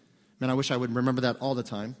says. Man, I wish I would remember that all the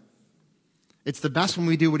time. It's the best when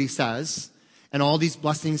we do what he says, and all these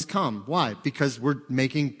blessings come. Why? Because we're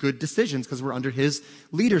making good decisions, because we're under his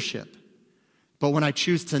leadership. But when I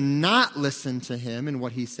choose to not listen to him and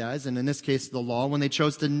what he says, and in this case, the law, when they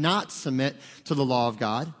chose to not submit to the law of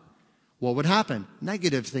God, what would happen?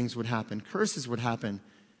 Negative things would happen. Curses would happen.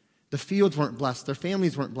 The fields weren't blessed. Their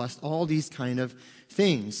families weren't blessed. All these kind of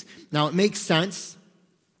things. Now, it makes sense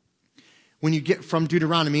when you get from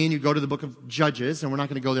Deuteronomy and you go to the book of Judges, and we're not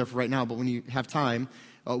going to go there for right now, but when you have time,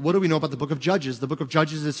 what do we know about the book of Judges? The book of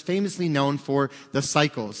Judges is famously known for the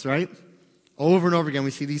cycles, right? Over and over again,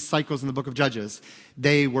 we see these cycles in the book of Judges.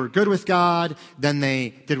 They were good with God, then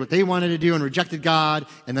they did what they wanted to do and rejected God,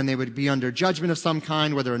 and then they would be under judgment of some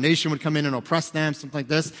kind, whether a nation would come in and oppress them, something like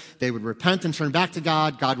this. They would repent and turn back to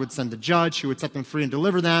God. God would send a judge who would set them free and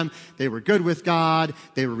deliver them. They were good with God.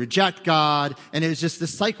 They would reject God. And it was just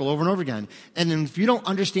this cycle over and over again. And then if you don't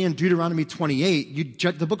understand Deuteronomy 28,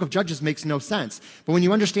 the book of Judges makes no sense. But when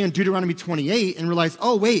you understand Deuteronomy 28 and realize,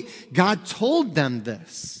 oh, wait, God told them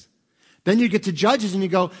this. Then you get to Judges and you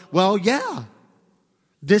go, well, yeah,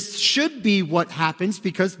 this should be what happens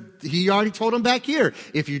because he already told them back here.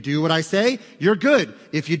 If you do what I say, you're good.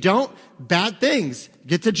 If you don't, bad things.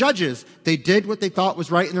 Get to Judges. They did what they thought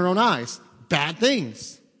was right in their own eyes. Bad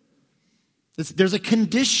things. There's a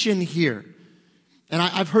condition here. And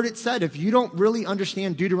I've heard it said, if you don't really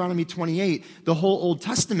understand Deuteronomy 28, the whole Old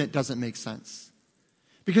Testament doesn't make sense.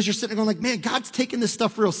 Because you're sitting there going like, man, God's taking this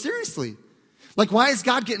stuff real seriously. Like, why is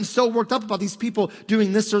God getting so worked up about these people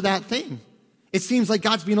doing this or that thing? It seems like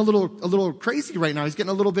God's being a little crazy right now. He's getting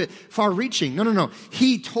a little bit far-reaching. No.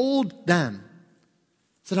 He told them.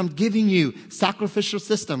 Said, I'm giving you sacrificial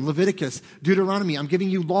system, Leviticus, Deuteronomy. I'm giving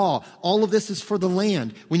you law. All of this is for the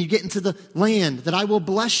land. When you get into the land that I will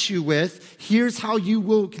bless you with, here's how you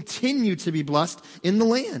will continue to be blessed in the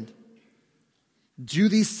land. Do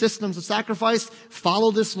these systems of sacrifice.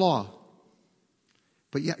 Follow this law.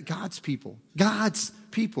 But yet God's people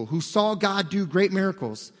who saw God do great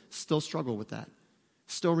miracles still struggle with that,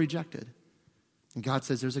 still rejected. And God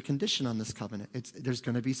says there's a condition on this covenant. There's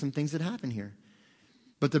going to be some things that happen here.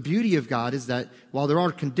 But the beauty of God is that while there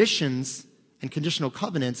are conditions and conditional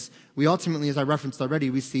covenants, we ultimately, as I referenced already,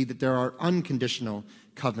 we see that there are unconditional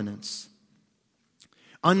covenants.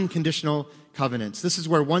 Unconditional covenants. This is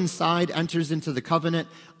where one side enters into the covenant,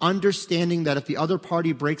 understanding that if the other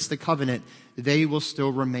party breaks the covenant, they will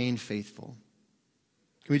still remain faithful.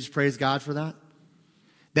 Can we just praise God for that?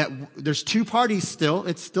 That there's two parties still.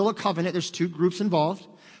 It's still a covenant. There's two groups involved.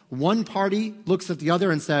 One party looks at the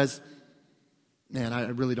other and says, man, I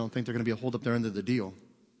really don't think they're going to be a hold up their end of the deal.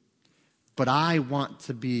 But I want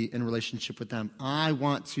to be in relationship with them. I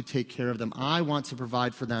want to take care of them. I want to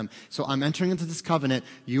provide for them. So I'm entering into this covenant.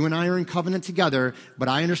 You and I are in covenant together, but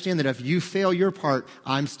I understand that if you fail your part,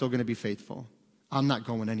 I'm still going to be faithful. I'm not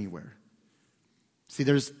going anywhere. See,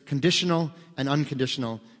 there's conditional and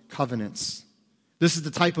unconditional covenants. This is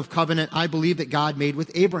the type of covenant I believe that God made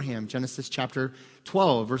with Abraham, Genesis chapter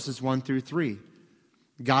 12, verses 1 through 3.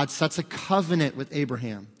 God sets a covenant with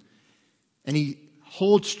Abraham, and he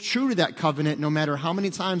holds true to that covenant no matter how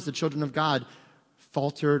many times the children of God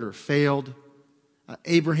faltered or failed.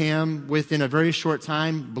 Abraham, within a very short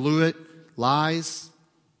time, blew it, lies,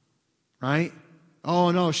 right?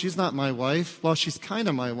 Oh, no, she's not my wife. Well, she's kind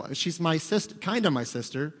of my wife. She's my sister, kind of my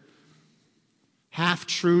sister.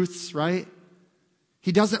 Half-truths, right?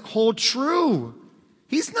 He doesn't hold true.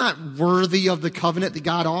 He's not worthy of the covenant that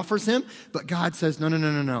God offers him, but God says,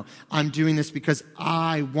 no. I'm doing this because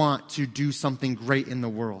I want to do something great in the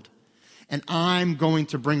world. And I'm going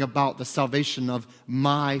to bring about the salvation of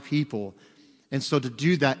my people. And so to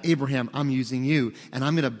do that, Abraham, I'm using you. And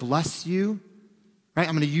I'm going to bless you, right?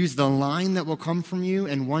 I'm going to use the line that will come from you.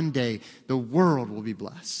 And one day, the world will be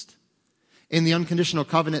blessed. In the unconditional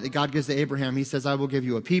covenant that God gives to Abraham, he says, I will give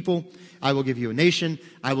you a people, I will give you a nation,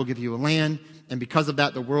 I will give you a land, and because of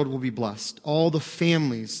that, the world will be blessed. All the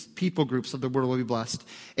families, people groups of the world will be blessed.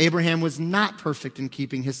 Abraham was not perfect in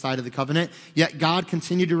keeping his side of the covenant, yet God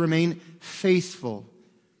continued to remain faithful.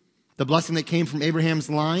 The blessing that came from Abraham's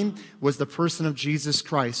line was the person of Jesus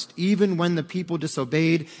Christ, even when the people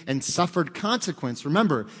disobeyed and suffered consequence.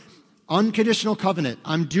 Remember, unconditional covenant.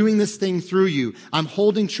 I'm doing this thing through you. I'm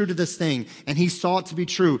holding true to this thing. And he saw it to be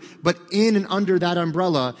true. But in and under that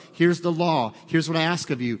umbrella, here's the law. Here's what I ask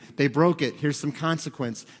of you. They broke it. Here's some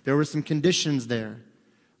consequence. There were some conditions there.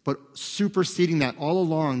 But superseding that all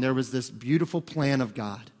along, there was this beautiful plan of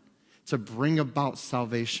God to bring about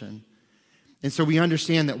salvation. And so we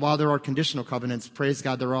understand that while there are conditional covenants, praise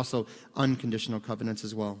God, there are also unconditional covenants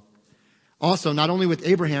as well. Also, not only with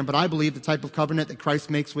Abraham, but I believe the type of covenant that Christ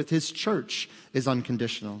makes with his church is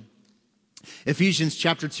unconditional. Ephesians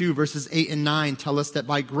chapter 2, verses 8 and 9 tell us that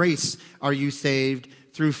by grace are you saved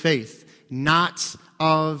through faith, not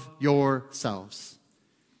of yourselves.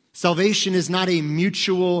 Salvation is not a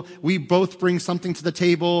mutual, we both bring something to the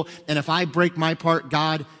table, and if I break my part,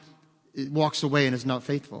 God walks away and is not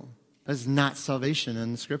faithful. That is not salvation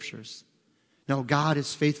in the scriptures. No, God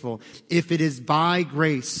is faithful. If it is by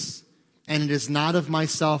grace, and it is not of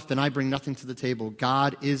myself, then I bring nothing to the table.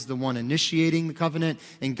 God is the one initiating the covenant,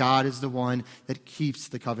 and God is the one that keeps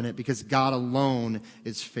the covenant, because God alone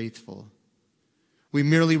is faithful. We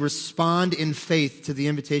merely respond in faith to the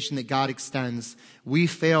invitation that God extends. We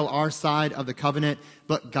fail our side of the covenant,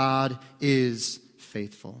 but God is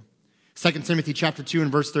faithful. 2 Timothy chapter 2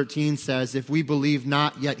 and verse 13 says, if we believe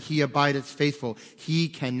not, yet he abideth faithful. He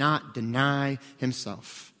cannot deny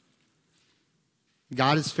himself.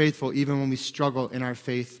 God is faithful even when we struggle in our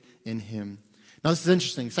faith in him. Now this is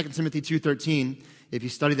interesting. 2 Timothy 2:13, if you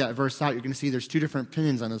study that verse out, you're going to see there's two different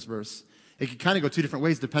opinions on this verse. It can kind of go two different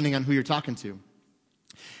ways depending on who you're talking to.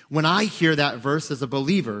 When I hear that verse as a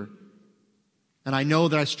believer, and I know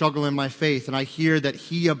that I struggle in my faith, and I hear that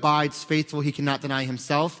he abides faithful, he cannot deny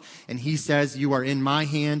himself, and he says, you are in my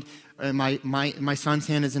hand, and my son's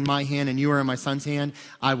hand is in my hand, and you are in my son's hand.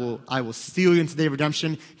 I will seal you into the day of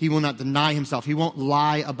redemption. He will not deny himself. He won't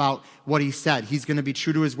lie about what he said. He's going to be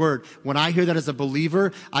true to his word. When I hear that as a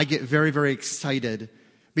believer, I get very, very excited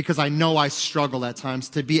because I know I struggle at times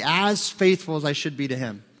to be as faithful as I should be to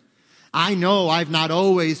him. I know I've not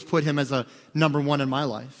always put him as a number one in my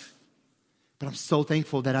life. But I'm so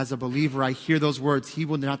thankful that as a believer, I hear those words. He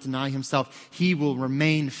will not deny himself. He will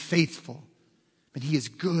remain faithful. And he is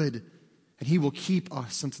good, and he will keep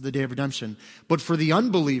us unto the day of redemption. But for the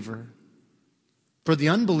unbeliever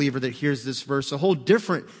that hears this verse, a whole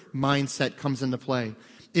different mindset comes into play.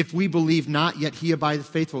 If we believe not, yet he abideth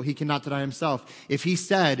faithful, he cannot deny himself. If he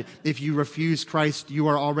said, if you refuse Christ, you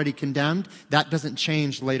are already condemned, that doesn't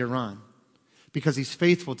change later on, because he's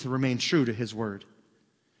faithful to remain true to his word.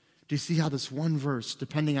 Do you see how this one verse,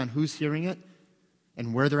 depending on who's hearing it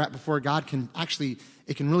and where they're at before God,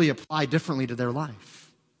 it can really apply differently to their life?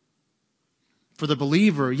 For the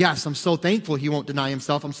believer, yes, I'm so thankful he won't deny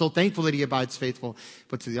himself. I'm so thankful that he abides faithful.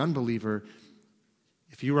 But to the unbeliever,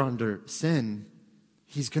 if you are under sin,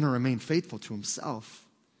 he's going to remain faithful to himself,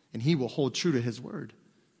 and he will hold true to his word.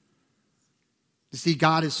 You see,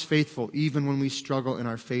 God is faithful even when we struggle in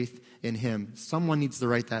our faith in him. Someone needs to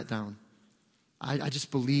write that down. I just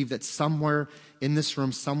believe that somewhere in this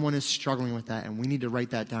room, someone is struggling with that, and we need to write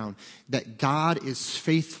that down. That God is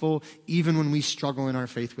faithful even when we struggle in our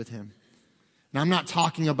faith with him. Now, I'm not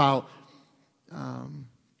talking about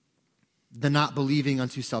the not believing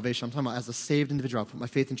unto salvation. I'm talking about as a saved individual, I put my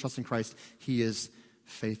faith and trust in Christ. He is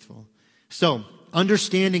faithful. So,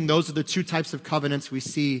 understanding those are the two types of covenants we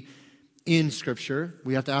see in Scripture,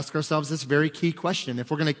 we have to ask ourselves this very key question.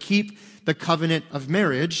 If we're going to keep the covenant of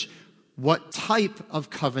marriage, what type of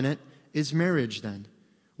covenant is marriage then?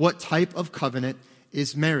 What type of covenant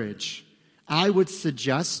is marriage? I would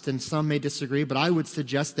suggest, and some may disagree, but I would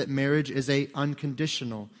suggest that marriage is an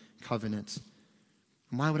unconditional covenant.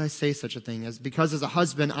 And why would I say such a thing? Because as a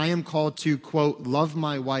husband, I am called to, quote, love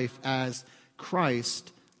my wife as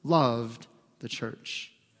Christ loved the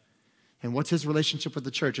church. And what's his relationship with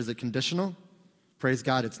the church? Is it conditional? Praise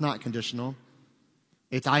God, it's not conditional.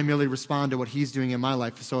 It's I merely respond to what he's doing in my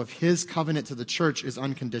life. So if his covenant to the church is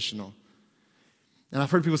unconditional, and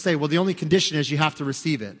I've heard people say, well, the only condition is you have to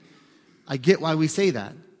receive it. I get why we say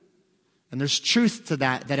that. And there's truth to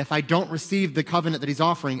that if I don't receive the covenant that he's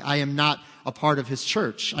offering, I am not a part of his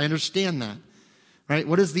church. I understand that. Right?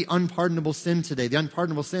 What is the unpardonable sin today? The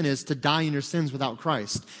unpardonable sin is to die in your sins without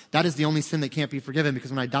Christ. That is the only sin that can't be forgiven,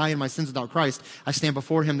 because when I die in my sins without Christ, I stand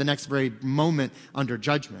before him the next very moment under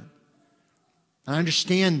judgment. And I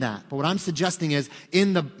understand that. But what I'm suggesting is,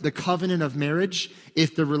 in the covenant of marriage,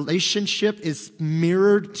 if the relationship is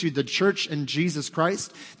mirrored to the church and Jesus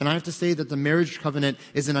Christ, then I have to say that the marriage covenant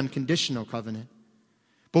is an unconditional covenant.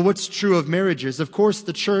 But what's true of marriages? Of course,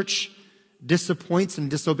 the church disappoints and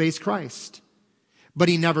disobeys Christ. But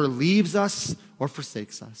he never leaves us or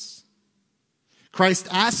forsakes us. Christ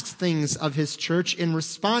asks things of his church in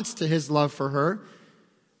response to his love for her.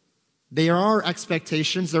 There are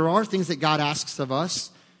expectations. There are things that God asks of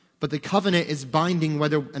us. But the covenant is binding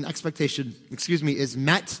whether an expectation, is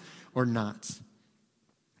met or not.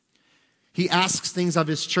 He asks things of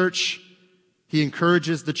his church. He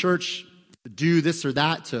encourages the church to do this or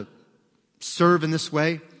that, to serve in this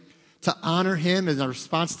way, to honor him as a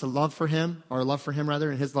response to love for him, or love for him rather,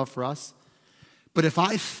 and his love for us. But if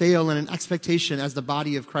I fail in an expectation as the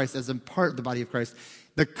body of Christ, as a part of the body of Christ,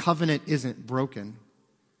 the covenant isn't broken.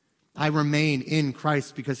 I remain in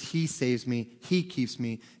Christ because he saves me, he keeps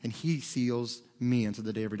me, and he seals me unto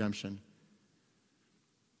the day of redemption.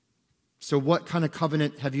 So what kind of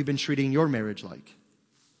covenant have you been treating your marriage like?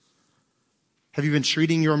 Have you been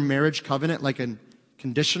treating your marriage covenant like a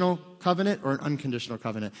conditional covenant or an unconditional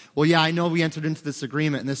covenant? Well, yeah, I know we entered into this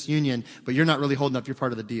agreement and this union, but you're not really holding up your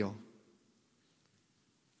part of the deal.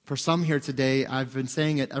 For some here today, I've been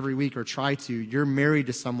saying it every week, or try to, you're married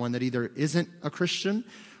to someone that either isn't a Christian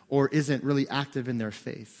or isn't really active in their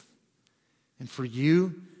faith. And for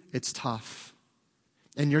you, it's tough.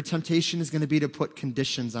 And your temptation is going to be to put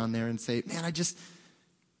conditions on there and say, man,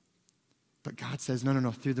 but God says,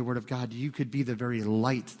 no, through the word of God, you could be the very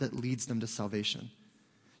light that leads them to salvation.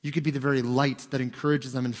 You could be the very light that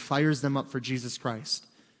encourages them and fires them up for Jesus Christ,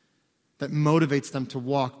 that motivates them to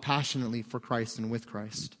walk passionately for Christ and with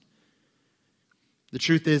Christ. The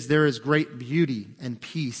truth is, there is great beauty and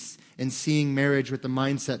peace in seeing marriage with the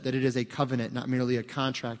mindset that it is a covenant, not merely a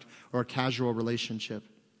contract or a casual relationship.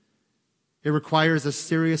 It requires a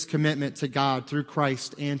serious commitment to God through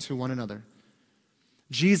Christ and to one another.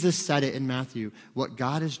 Jesus said it in Matthew, what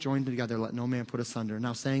God has joined together, let no man put asunder.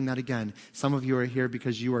 Now, saying that again, some of you are here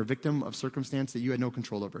because you are a victim of circumstance that you had no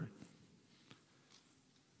control over.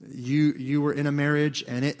 You were in a marriage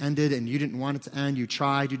and it ended and you didn't want it to end. You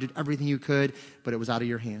tried, you did everything you could, but it was out of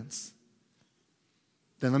your hands.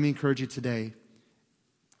 Then let me encourage you today,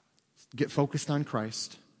 get focused on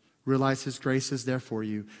Christ. Realize his grace is there for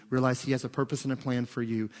you. Realize he has a purpose and a plan for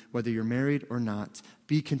you, whether you're married or not.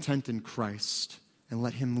 Be content in Christ and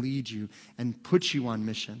let him lead you and put you on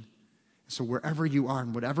mission. So wherever you are,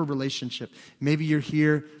 in whatever relationship, maybe you're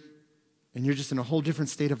here and you're just in a whole different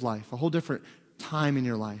state of life, a whole different time in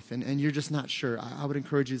your life, and you're just not sure. I would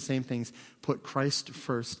encourage you the same things. Put Christ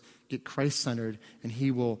first, get Christ-centered, and he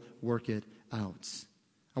will work it out.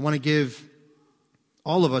 I want to give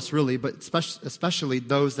all of us really, but especially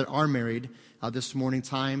those that are married this morning,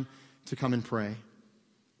 time to come and pray.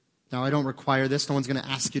 Now, I don't require this. No one's going to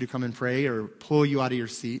ask you to come and pray or pull you out of your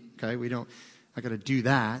seat, okay? I'm not going to do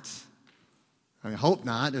that. I hope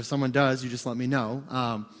not. If someone does, you just let me know.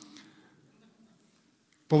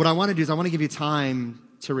 But what I want to do is I want to give you time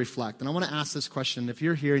to reflect. And I want to ask this question. If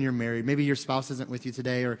you're here and you're married, maybe your spouse isn't with you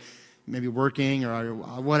today, or maybe working, or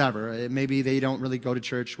whatever. Maybe they don't really go to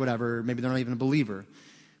church, whatever. Maybe they're not even a believer.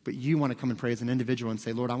 But you want to come and pray as an individual and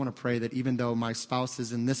say, Lord, I want to pray that even though my spouse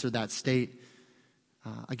is in this or that state,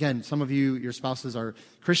 again, some of you, your spouses are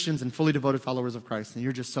Christians and fully devoted followers of Christ, and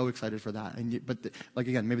you're just so excited for that. But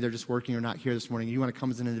again, maybe they're just working or not here this morning. You want to come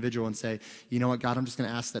as an individual and say, you know what, God, I'm just going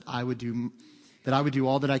to ask that I would do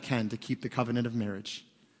all that I can to keep the covenant of marriage.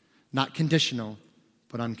 Not conditional,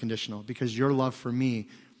 but unconditional. Because your love for me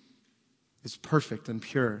is perfect and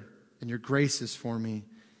pure, and your grace is for me.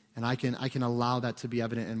 And I can allow that to be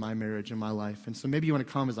evident in my marriage and my life. And so maybe you want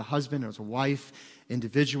to come as a husband or as a wife,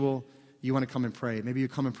 individual. You want to come and pray. Maybe you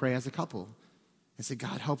come and pray as a couple and say,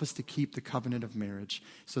 God, help us to keep the covenant of marriage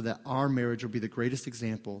so that our marriage will be the greatest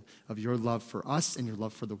example of your love for us and your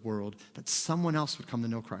love for the world, that someone else would come to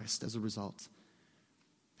know Christ as a result.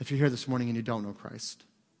 If you're here this morning and you don't know Christ,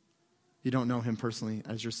 you don't know him personally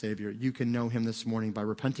as your Savior, you can know him this morning by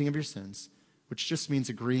repenting of your sins, which just means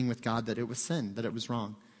agreeing with God that it was sin, that it was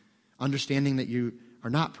wrong. Understanding that you are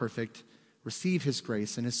not perfect, receive his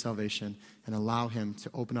grace and his salvation, and allow him to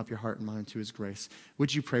open up your heart and mind to his grace.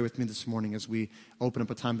 Would you pray with me this morning as we open up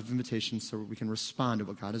a time of invitation so we can respond to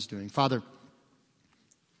what God is doing? Father,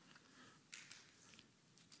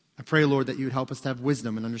 I pray, Lord, that you would help us to have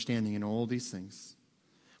wisdom and understanding in all these things.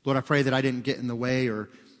 Lord, I pray that I didn't get in the way, or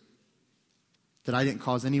that I didn't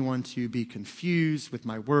cause anyone to be confused with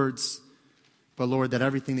my words. But Lord, that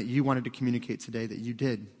everything that you wanted to communicate today, that you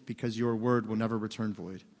did, because your word will never return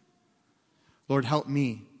void. Lord, help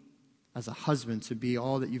me as a husband to be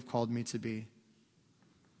all that you've called me to be.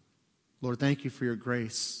 Lord, thank you for your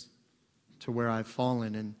grace to where I've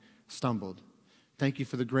fallen and stumbled. Thank you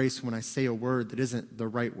for the grace when I say a word that isn't the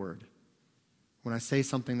right word, when I say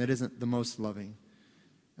something that isn't the most loving.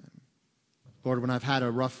 Lord, when I've had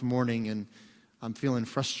a rough morning and I'm feeling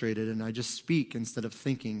frustrated and I just speak instead of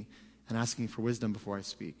thinking and asking for wisdom before I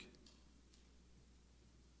speak.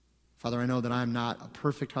 Father, I know that I'm not a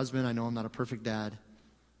perfect husband. I know I'm not a perfect dad.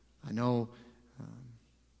 I know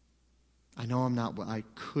I'm not what I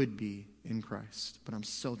could be in Christ, but I'm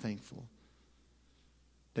so thankful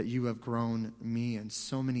that you have grown me and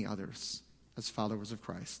so many others as followers of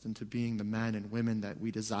Christ into being the men and women that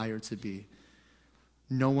we desire to be.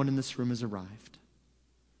 No one in this room has arrived.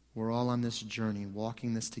 We're all on this journey,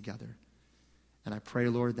 walking this together. And I pray,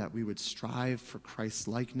 Lord, that we would strive for Christ's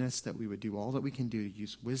likeness, that we would do all that we can do to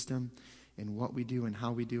use wisdom in what we do and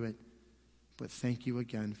how we do it. But thank you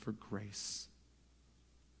again for grace.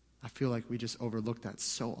 I feel like we just overlook that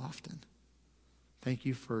so often. Thank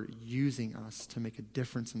you for using us to make a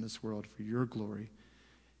difference in this world for your glory.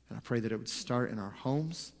 And I pray that it would start in our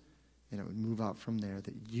homes and it would move out from there,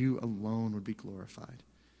 that you alone would be glorified.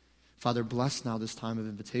 Father, bless now this time of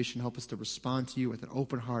invitation. Help us to respond to you with an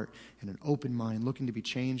open heart and an open mind, looking to be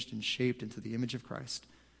changed and shaped into the image of Christ.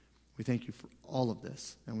 We thank you for all of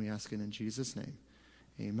this, and we ask it in Jesus' name.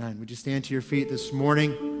 Amen. Would you stand to your feet this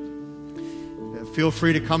morning? Feel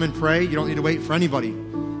free to come and pray. You don't need to wait for anybody.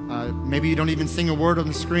 Maybe you don't even sing a word on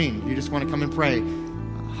the screen. You just want to come and pray.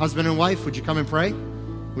 Husband and wife, would you come and pray?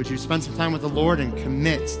 Would you spend some time with the Lord and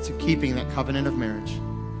commit to keeping that covenant of marriage?